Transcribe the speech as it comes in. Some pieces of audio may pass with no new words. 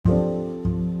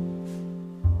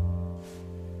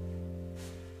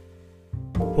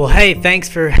Well, hey, thanks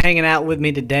for hanging out with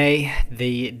me today.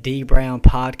 The D Brown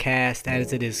Podcast,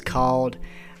 as it is called.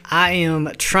 I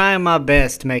am trying my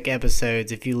best to make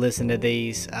episodes. If you listen to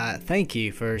these, thank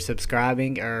you for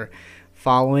subscribing or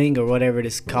following or whatever it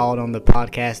is called on the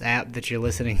podcast app that you're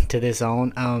listening to this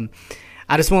on.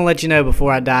 I just want to let you know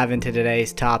before I dive into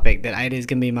today's topic that it is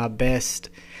going to be my best.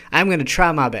 I'm going to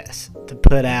try my best to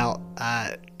put out,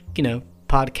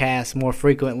 podcasts more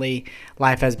frequently.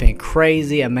 Life has been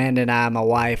crazy. Amanda and I, my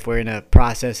wife, we're in a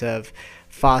process of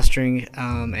fostering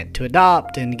to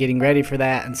adopt and getting ready for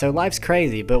that, and so life's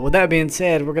crazy. But with that being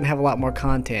said, we're gonna have a lot more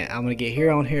content. I'm gonna get her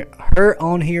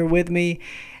on here with me,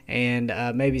 and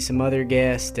maybe some other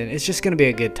guests, and it's just gonna be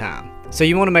a good time. So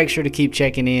you want to make sure to keep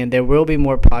checking in. There will be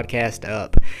more podcasts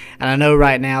up, and I know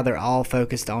right now they're all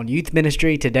focused on youth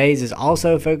ministry. Today's is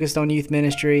also focused on youth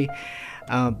ministry.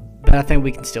 But I think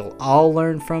we can still all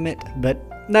learn from it. But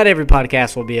not every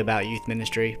podcast will be about youth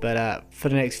ministry. But for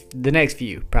the next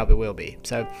few probably will be.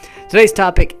 So today's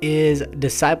topic is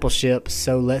discipleship.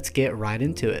 So let's get right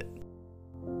into it.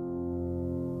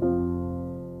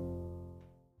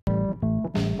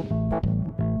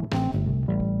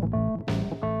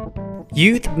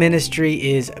 Youth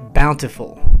ministry is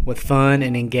bountiful with fun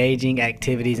and engaging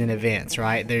activities and events,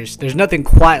 right? There's nothing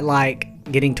quite like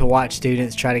getting to watch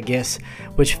students try to guess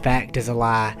which fact is a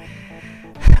lie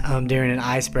during an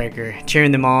icebreaker,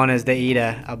 cheering them on as they eat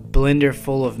a blender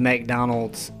full of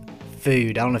McDonald's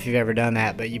food. I don't know if you've ever done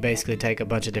that, but you basically take a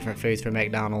bunch of different foods from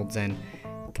McDonald's and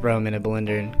throw them in a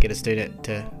blender and get a student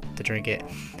to drink it.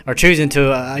 Or choosing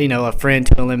to, a friend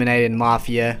to eliminate in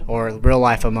Mafia or Real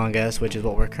Life Among Us, which is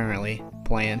what we're currently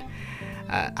playing.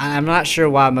 I'm not sure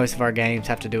why most of our games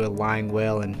have to do with lying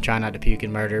well and try not to puke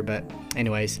and murder, but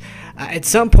anyways. At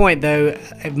some point, though,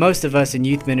 most of us in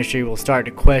youth ministry will start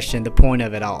to question the point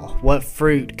of it all. What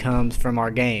fruit comes from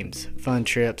our games, fun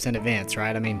trips, and events,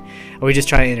 right? I mean, are we just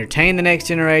trying to entertain the next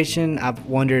generation? I've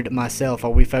wondered myself,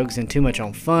 are we focusing too much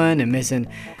on fun and missing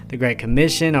the Great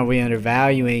Commission? Are we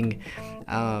undervaluing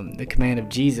the command of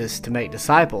Jesus to make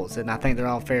disciples? And I think they're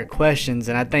all fair questions,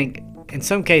 and I think in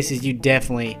some cases you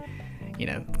definitely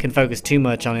can focus too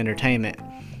much on entertainment.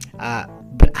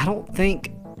 But I don't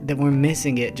think that we're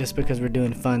missing it just because we're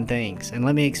doing fun things. And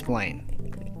let me explain.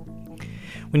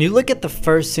 When you look at the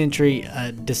first century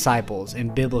disciples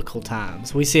in biblical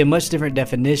times, we see a much different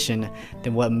definition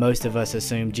than what most of us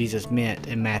assume Jesus meant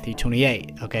in Matthew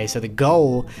 28. Okay, so the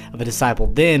goal of a disciple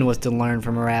then was to learn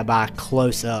from a rabbi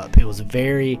close up. It was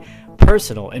very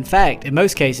personal. In fact, in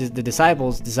most cases, the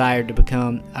disciples desired to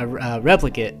become a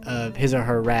replicate of his or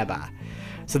her rabbi.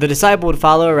 So the disciple would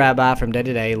follow a rabbi from day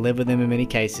to day, live with them in many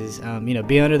cases,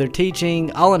 be under their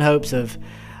teaching, all in hopes of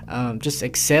just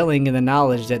excelling in the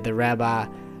knowledge that the rabbi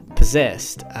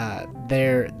possessed.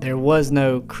 There was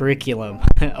no curriculum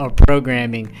or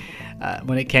programming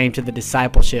when it came to the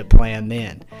discipleship plan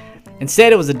then.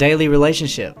 Instead, it was a daily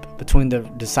relationship between the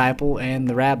disciple and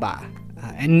the rabbi.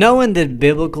 And knowing the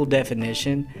biblical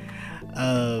definition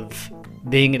of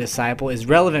being a disciple is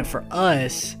relevant for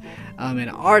us in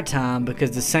our time because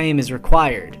the same is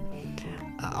required.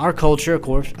 Our culture,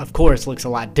 of course, looks a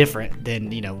lot different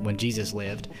than when Jesus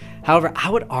lived. However,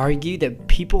 I would argue that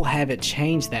people haven't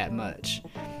changed that much.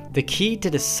 The key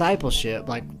to discipleship,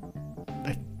 like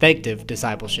effective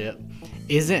discipleship,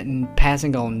 isn't in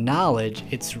passing on knowledge,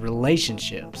 it's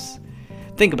relationships.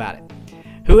 Think about it.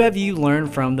 Who have you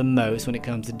learned from the most when it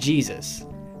comes to Jesus?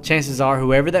 Chances are,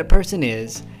 whoever that person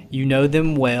is, you know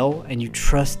them well and you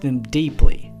trust them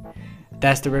deeply.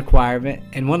 That's the requirement,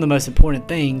 and one of the most important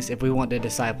things if we want to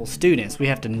disciple students. We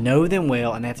have to know them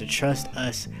well and they have to trust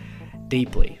us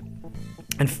deeply.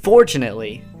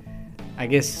 Unfortunately, I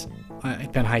guess,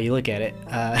 depending on how you look at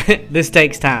it, this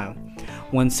takes time.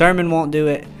 One sermon won't do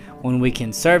it. One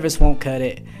weekend service won't cut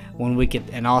it.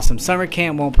 An awesome summer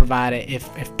camp won't provide it.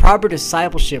 If proper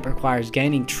discipleship requires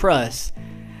gaining trust,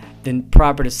 then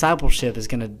proper discipleship is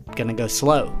gonna go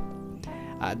slow.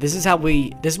 This is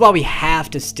why we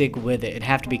have to stick with it and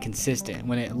have to be consistent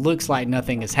when it looks like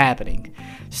nothing is happening.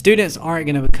 Students aren't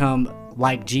going to become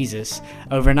like Jesus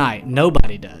overnight.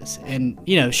 Nobody does. And,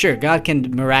 sure, God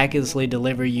can miraculously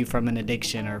deliver you from an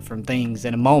addiction or from things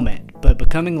in a moment, but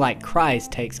becoming like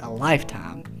Christ takes a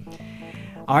lifetime.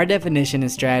 Our definition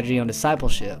and strategy on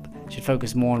discipleship should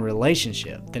focus more on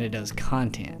relationship than it does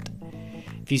content.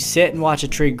 If you sit and watch a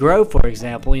tree grow, for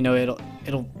example,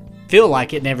 it'll feel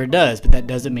like it never does, but that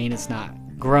doesn't mean it's not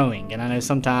growing. And I know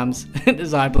sometimes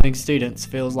discipling students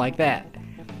feels like that.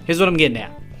 Here's what I'm getting at.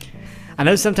 I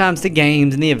know sometimes the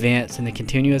games and the events and the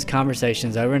continuous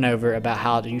conversations over and over about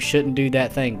how you shouldn't do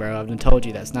that thing, bro. I've been told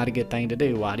you that's not a good thing to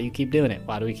do. Why do you keep doing it?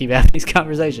 Why do we keep having these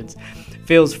conversations?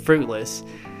 Feels fruitless.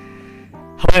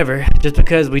 However, just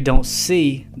because we don't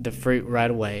see the fruit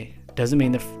right away doesn't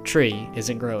mean the tree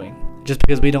isn't growing. Just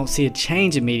because we don't see a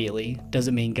change immediately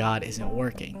doesn't mean God isn't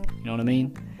working. You know what I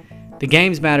mean? The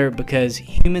games matter because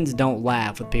humans don't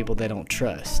laugh with people they don't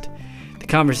trust. The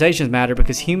conversations matter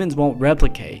because humans won't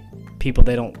replicate people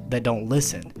that don't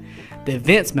listen. The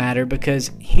events matter because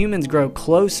humans grow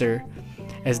closer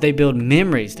as they build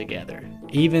memories together,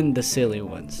 even the silly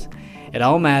ones. It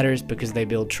all matters because they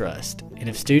build trust. And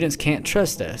if students can't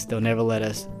trust us, they'll never let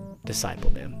us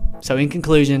disciple them. So in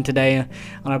conclusion, today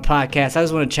on our podcast, I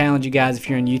just want to challenge you guys if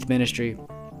you're in youth ministry,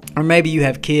 or maybe you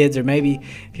have kids, or maybe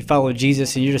if you follow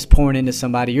Jesus and you're just pouring into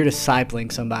somebody, you're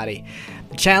discipling somebody.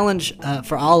 The challenge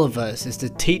for all of us is to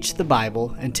teach the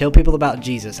Bible and tell people about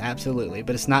Jesus, absolutely.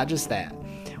 But it's not just that.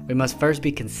 We must first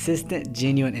be consistent,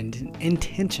 genuine, and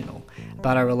intentional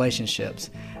about our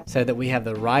relationships so that we have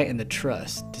the right and the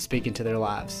trust to speak into their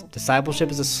lives.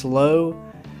 Discipleship is a slow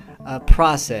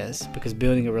process because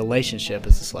building a relationship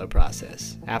is a slow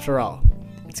process. After all,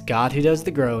 it's God who does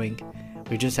the growing.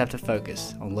 We just have to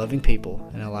focus on loving people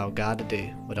and allow God to do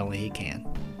what only He can.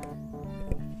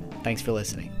 Thanks for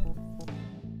listening.